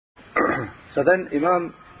So then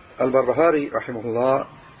Imam al-Barbahari rahimahullah,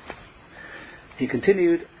 he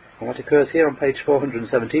continued on what occurs here on page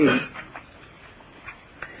 417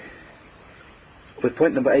 with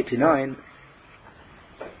point number 89,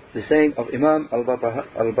 the saying of Imam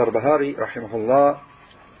al-Barbahari rahimahullah: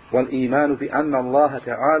 وَالْإِيمَانُ بِأَنَّ اللَّهَ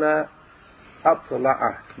تَعَالَى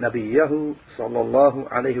أطلع نبيه صلى الله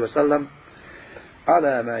عليه وسلم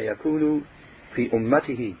على ما يكون في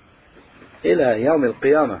أمته إلى يوم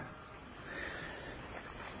القيامة.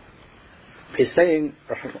 He's saying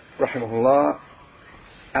rahimahullah,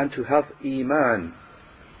 and to have Iman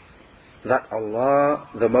that Allah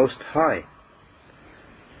the Most High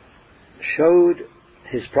showed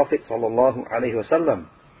His Prophet sallallahu alaihi wasallam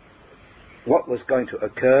what was going to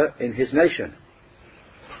occur in his nation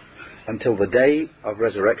until the day of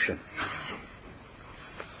resurrection.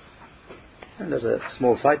 And there's a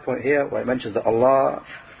small side point here where it mentions that Allah,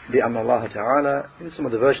 بِأَنَّ اللَّهَ تَعَالَى, in some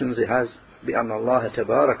of the versions it has بِأَنَّ اللَّهَ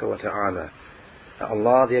تَبَارَكَ وَتَعَالَى,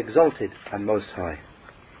 Allah the Exalted and Most High.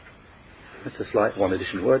 That's a slight one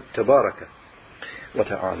additional word, تَبَارَكَ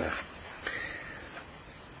وَتَعَالَى.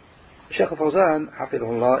 Shaykh Fawzan,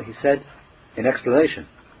 hafidhullah, he said in explanation,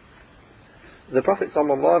 the Prophet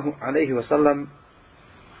sallallahu alaihi wasallam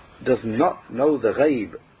does not know the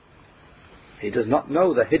ghaib. He does not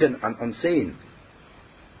know the hidden and unseen.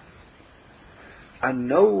 And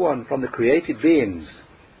no one from the created beings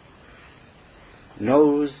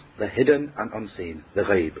knows the hidden and unseen, the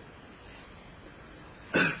ghaib.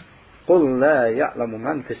 قُلْ لَا يَعْلَمُ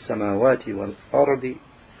مَنْ فِي السَّمَاوَاتِ وَالْأَرْضِ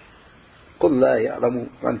قُلْ لَا يَعْلَمُ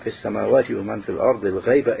مَنْ فِي السَّمَاوَاتِ وَمَنْ فِي الْأَرْضِ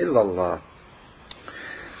الْغَيْبَ إِلَّا اللَّهِ.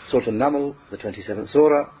 Surah An-Naml, the 27th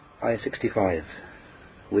Surah, Ayah 65,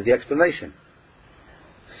 with the explanation: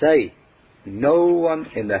 say, no one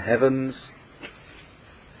in the heavens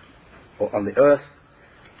or on the earth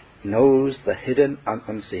knows the hidden and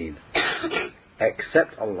unseen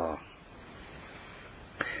except Allah.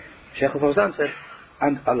 Shaykh al-Fawzan said,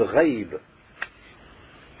 and al-ghaib,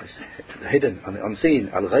 the hidden and the unseen,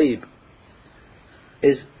 al-ghaib,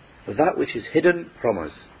 is that which is hidden from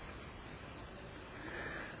us,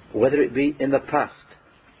 whether it be in the past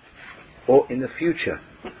or in the future.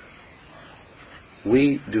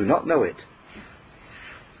 We do not know it.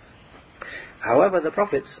 However, the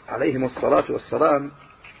Prophets alayhimus salatu wassalam,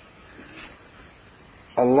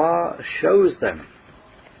 Allah shows them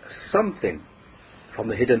something from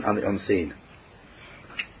the hidden and the unseen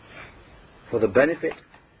for the benefit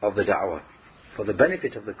of the da'wah, for the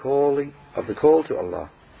benefit of the call to Allah,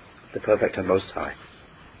 the Perfect and Most High.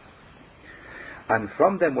 And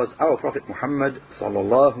from them was our Prophet Muhammad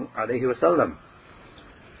sallallahu alaihi wasallam,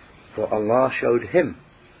 for Allah showed him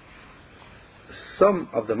some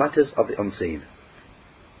of the matters of the unseen,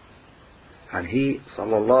 and he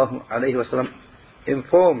sallallahu alaihi wasallam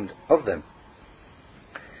informed of them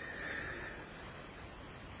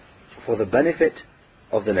for the benefit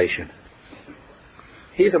of the nation.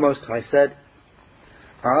 He the Most High said,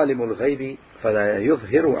 عَالِمُ الْغَيْبِ فَلَا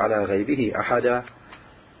يُظْهِرُ عَلَى غَيْبِهِ أَحَدًا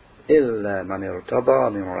إِلَّا مَنِ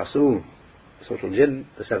ارْتَضَى مِنْ رَسُولٍ. Surah Al-Jinn,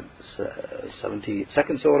 the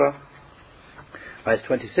 72nd Surah, ayahs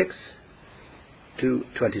 26 to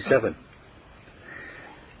 27,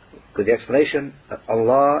 with the explanation that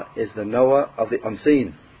Allah is the knower of the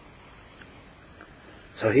unseen,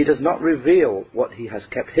 so He does not reveal what He has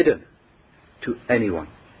kept hidden to anyone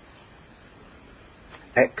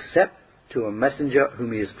except to a messenger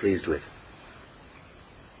whom He is pleased with.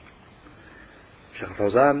 Shaykh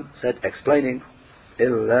Fawzan said, explaining,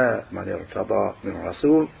 إِلَّا مَنِ ارْتَضَى مِنْ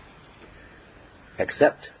رَسُولٍ,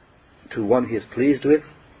 except to one He is pleased with,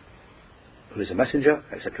 who is a messenger,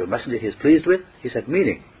 except to a messenger He is pleased with. He said,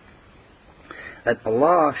 meaning that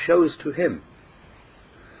Allah shows to him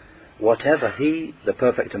whatever He, the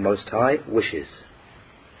Perfect and Most High, wishes.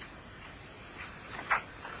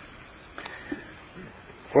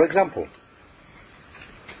 For example,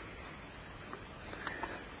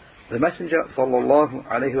 the Messenger sallallahu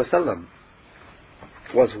alaihi wasallam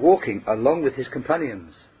was walking along with his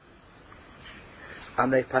companions,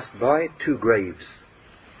 and they passed by two graves.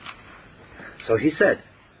 So he said,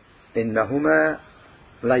 إِنَّهُمَا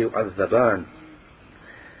لَا يُعَذَّبَانِ.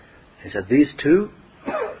 He said, these two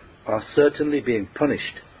are certainly being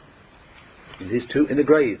punished. These two in the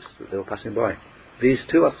graves that they were passing by, these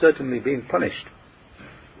two are certainly being punished.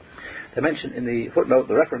 They mention in the footnote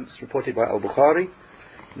the reference reported by Al-Bukhari,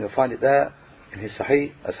 and you'll find it there in his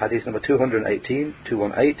Sahih as hadith number 218,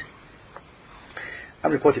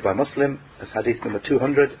 and reported by Muslim as hadith number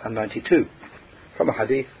 292, from a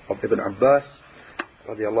hadith of Ibn Abbas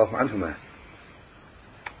radiyallahu anhuma.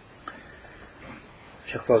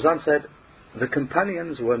 Shaykh Fawzan said, the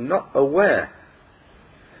companions were not aware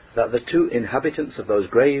that the two inhabitants of those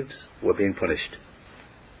graves were being punished.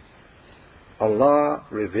 Allah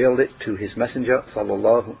revealed it to His Messenger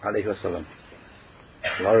sallallahu alaihi wasallam.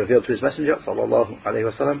 Allah revealed to His Messenger sallallahu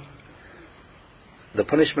alaihi wasallam the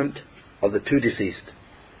punishment of the two deceased.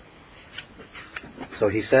 So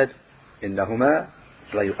He said, "Innahuma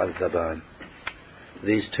la yu'adzaban."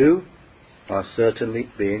 These two are certainly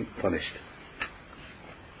being punished.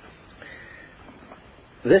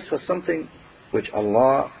 This was something which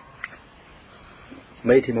Allah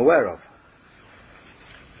made him aware of.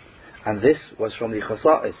 And this was from the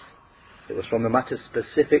khasa'is. It was from the matters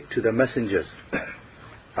specific to the messengers.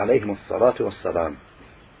 Alayhimus salatu wassalam.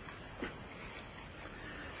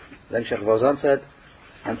 Then Shaykh Fawzan said,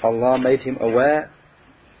 and Allah made him aware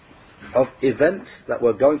of events that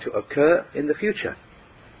were going to occur in the future.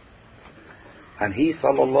 And he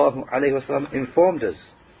sallallahu alayhi wasallam informed us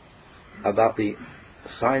about the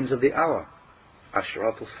signs of the hour,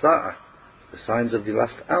 ashratul sa'ah, the signs of the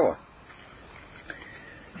last hour.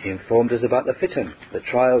 He informed us about the fitan, the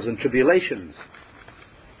trials and tribulations,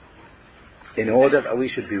 in order that we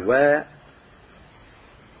should beware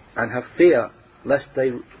and have fear lest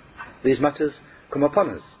these matters come upon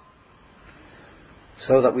us,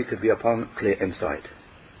 so that we could be upon clear insight.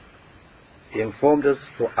 He informed us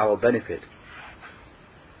for our benefit,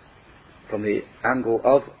 from the angle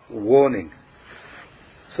of warning,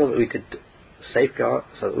 so that we could safeguard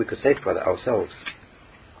ourselves.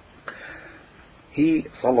 He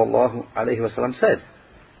sallallahu alayhi wasallam said,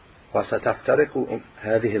 وَسَتَفْتَرِقُ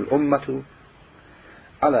هَذِهِ الْأُمَّةُ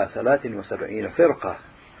عَلَى 73 فِرْقَةٍ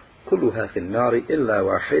كُلُّهَا فِي النَّارِ إِلَّا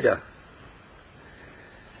وَاحِدَةٍ.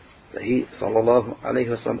 He sallallahu alayhi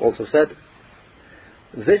wasallam also said,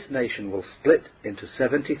 this nation will split into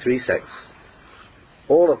 73 sects.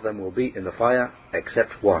 All of them will be in the fire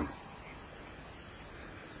except one.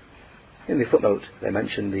 In the footnote they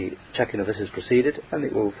mention the checking of this has proceeded, and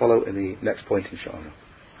it will follow in the next point inshallah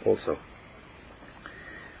also.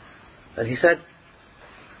 And he said,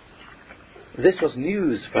 this was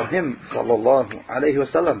news from him sallallahu alayhi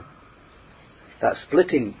wasallam, that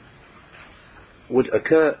splitting would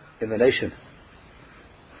occur in the nation.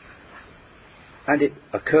 And it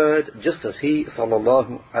occurred just as he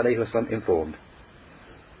sallallahu alayhi wasallam informed.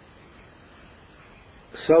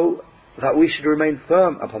 So that we should remain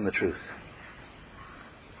firm upon the truth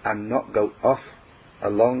and not go off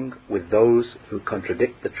along with those who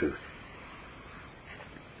contradict the truth.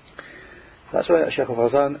 That's where Shaykh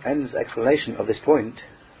Fawzan ends explanation of this point.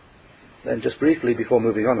 Then just briefly before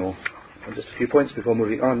moving on, or just a few points before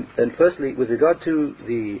moving on, then firstly with regard to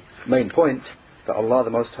the main point, that Allah the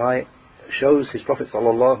Most High shows His Prophet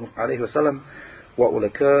sallallahu alaihi wasallam what will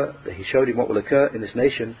occur, that He showed him what will occur in this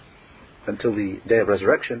nation until the day of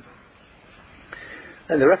resurrection.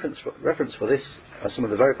 And the reference for this, as some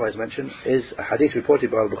of the verifiers mention, is a hadith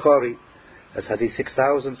reported by Al-Bukhari as hadith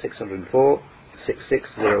 6604,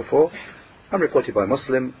 6604, and reported by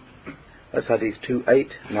Muslim as hadith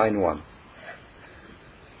 2891,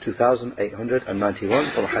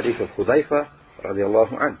 2891, from a hadith of Hudhayfa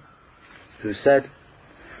radiallahu anhu, who said,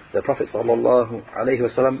 the Prophet sallallahu alayhi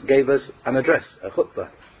wasallam gave us an address, a khutbah.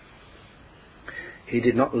 He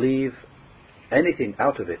did not leave anything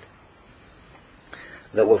out of it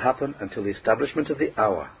that will happen until the establishment of the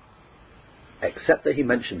hour, except that He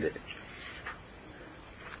mentioned it.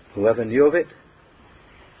 Whoever knew of it,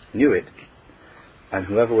 knew it, and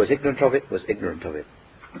whoever was ignorant of it, was ignorant of it.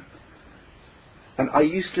 And I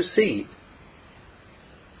used to see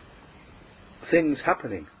things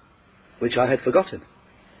happening which I had forgotten.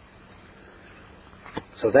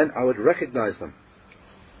 So then I would recognize them,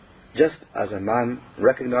 just as a man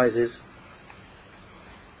recognizes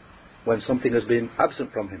when something has been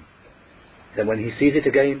absent from him. Then when he sees it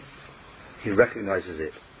again, he recognizes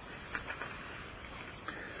it.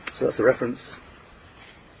 So that's a reference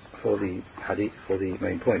for the hadith, for the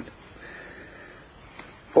main point.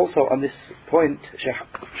 Also on this point,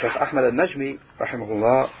 Shaykh Ahmad al-Najmi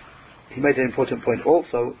rahimahullah, he made an important point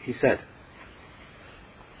also. He said,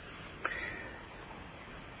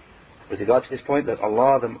 with regard to this point, that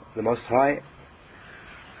Allah the Most High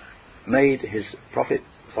made His Prophet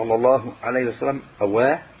sallallahu alayhi wasallam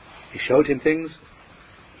aware, He showed him things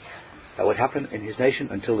that would happen in his nation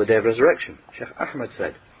until the day of resurrection. Shaykh Ahmad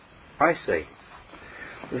said, I say,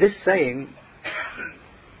 this saying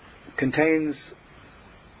contains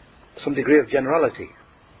some degree of generality.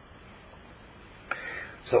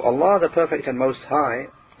 So Allah the Perfect and Most High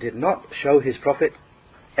did not show His Prophet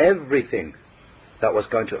everything that was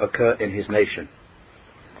going to occur in his nation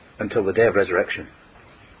until the day of resurrection,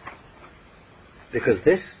 because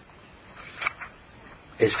this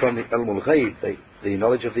is from the ilmul ghayb, the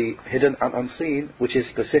knowledge of the hidden and unseen, which is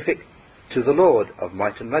specific to the Lord of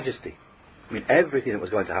might and majesty. I mean, everything that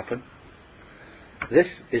was going to happen, this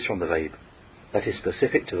is from the ghayb, that is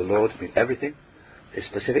specific to the Lord. I mean, everything is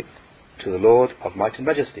specific to the Lord of might and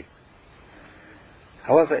majesty.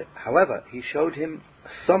 However, he showed him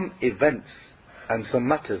some events and some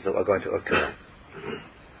matters that were going to occur.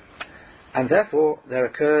 And therefore, there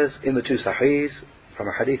occurs in the two Sahihs from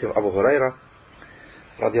a hadith of Abu Hurairah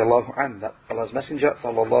radiallahu anhu, that Allah's Messenger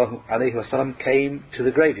sallallahu alayhi wa sallam came to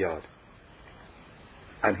the graveyard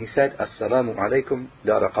and he said, Assalamu alaykum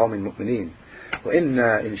dara qawmin mu'mineen wa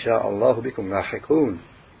inna insha'Allahu bikum lahiqoon.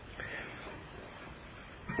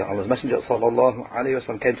 That Allah's Messenger sallallahu alayhi wa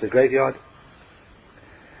sallam came to the graveyard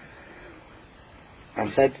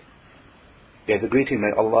and said, gave the greeting,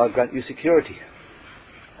 may Allah grant you security,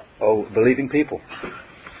 O believing people,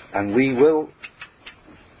 and we will,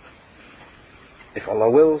 if Allah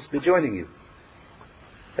wills, be joining you.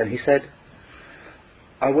 Then he said,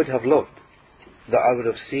 I would have loved that I would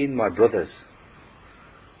have seen my brothers.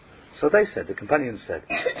 So they said, the companions said,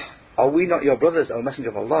 are we not your brothers, O Messenger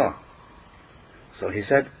of Allah? So he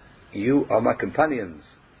said, you are my companions,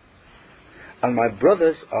 and my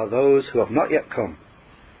brothers are those who have not yet come.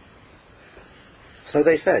 So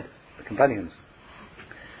they said, the companions,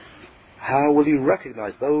 how will you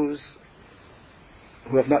recognize those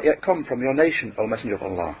who have not yet come from your nation, O Messenger of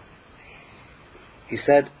Allah? He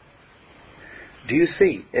said, do you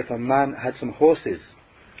see if a man had some horses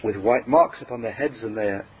with white marks upon their heads and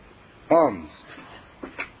their arms,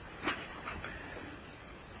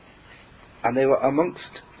 and they were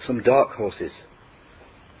amongst some dark horses,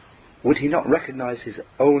 would he not recognize his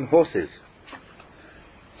own horses?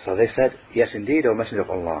 So they said, yes indeed, O Messenger of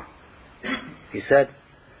Allah. He said,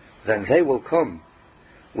 then they will come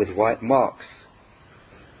with white marks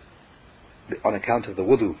on account of the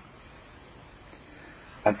wudu,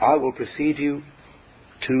 and I will precede you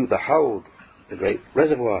to the hawd, the great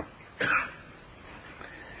reservoir.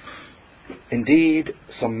 Indeed,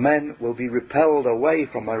 some men will be repelled away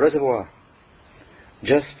from my reservoir,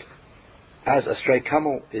 just as a stray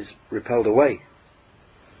camel is repelled away.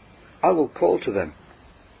 I will call to them,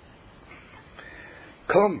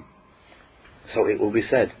 come. So it will be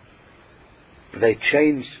said, they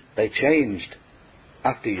changed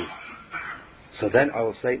after you. So then I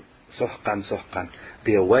will say, suhqan, suhqan,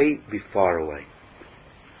 be away, be far away.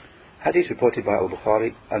 Hadith reported by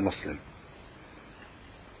Al-Bukhari and Muslim.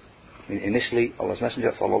 Initially, Allah's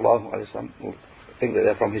Messenger sallallahu alaihi wasallam will think that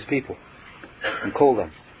they're from his people and call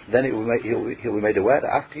them. Then he'll be made aware that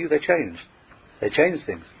after you they changed. They changed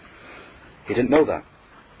things. He didn't know that.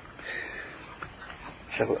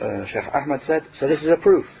 Shaykh Ahmad said, so this is a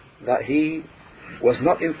proof that he was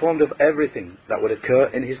not informed of everything that would occur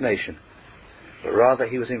in his nation, but rather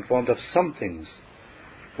he was informed of some things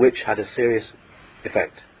which had a serious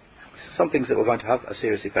effect. Some things that were going to have a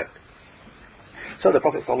serious effect. So the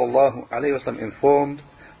Prophet ﷺ informed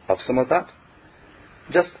of some of that,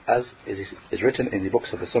 just as is written in the books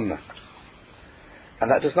of the Sunnah.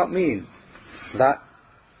 And that does not mean that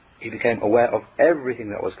he became aware of everything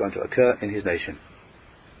that was going to occur in his nation,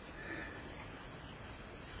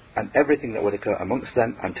 and everything that would occur amongst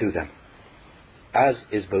them and to them, as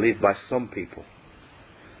is believed by some people.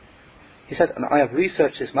 He said, and I have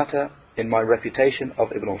researched this matter in my refutation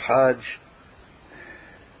of Ibn al-Hajj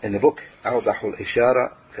in the book Awdah al-Ishara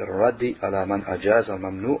fi al-Raddi ala man ajaz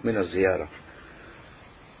al-mamnu' min al-ziyara,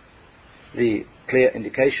 the clear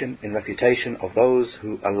indication in refutation of those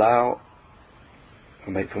who allow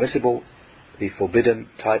or make permissible the forbidden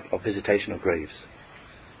type of visitation of graves.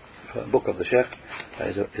 The book of the Sheikh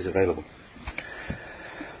is available.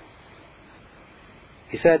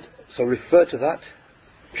 He said, so refer to that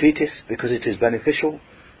treatise because it is beneficial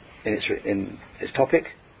in its topic,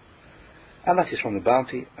 and that is from the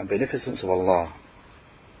bounty and beneficence of Allah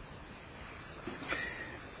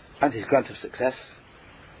and His grant of success.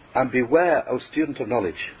 And beware, O student of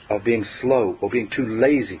knowledge, of being slow or being too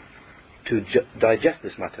lazy to digest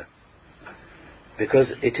this matter, because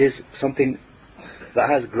it is something that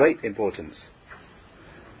has great importance,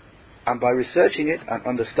 and by researching it and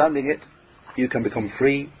understanding it you can become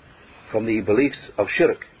free from the beliefs of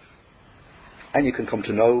shirk, and you can come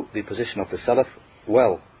to know the position of the Salaf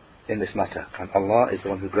well in this matter, and Allah is the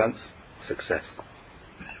one who grants success.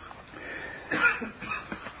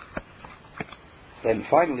 Then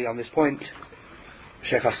finally on this point,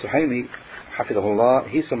 Shaykh As-Suhaimi Hafidhahullah,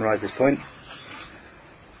 he summarized this point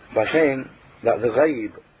by saying that the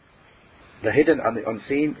ghaib, the hidden and the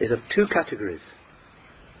unseen, is of two categories.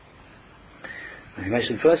 And he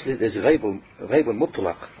mentioned firstly there's ghaib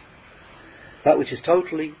al-mutlaq, that which is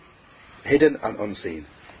totally hidden and unseen.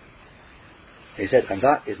 He said, and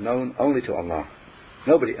that is known only to Allah.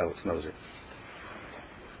 Nobody else knows it.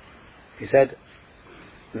 He said,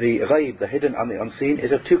 the ghaib, the hidden and the unseen,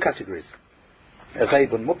 is of two categories. A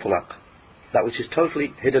ghaibun mutlaq, that which is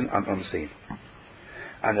totally hidden and unseen.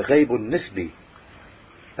 And a ghaibun nisbi,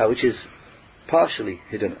 that which is partially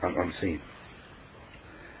hidden and unseen.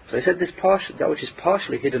 So he said that which is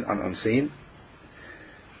partially hidden and unseen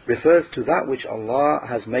refers to that which Allah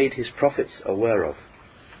has made His prophets aware of.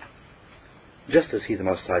 Just as He the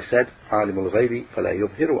Most High said, عَالِمُ الْغَيْبِ فَلَا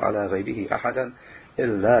يُظْهِرُ عَلَى غَيْبِهِ أَحَدًا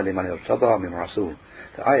إِلَّا لِمَنْ ارْتَضَى مِنْ رَسُولٍ.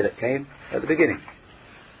 The ayah that came at the beginning.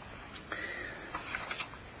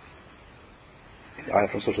 The ayah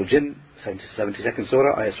from Surah Al-Jinn, 72nd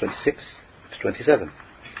Surah, ayahs 26 to 27.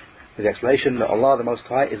 With the explanation that Allah the Most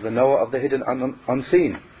High is the knower of the hidden and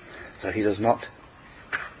unseen. So He does not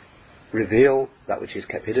reveal that which is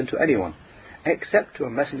kept hidden to anyone, except to a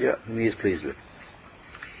messenger whom He is pleased with.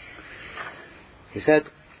 He said,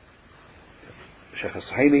 Shaykh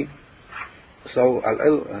al-Suhaimi, so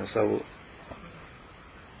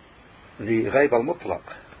the ghaib al-mutlaq,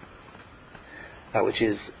 that which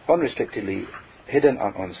is unrestrictedly hidden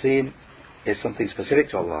and unseen, is something specific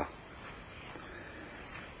to Allah.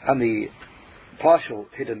 And the partial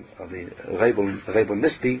hidden of the ghaib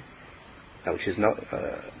al-nisbi, that which is not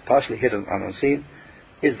partially hidden and unseen,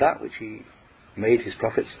 is that which He made His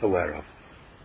prophets aware of.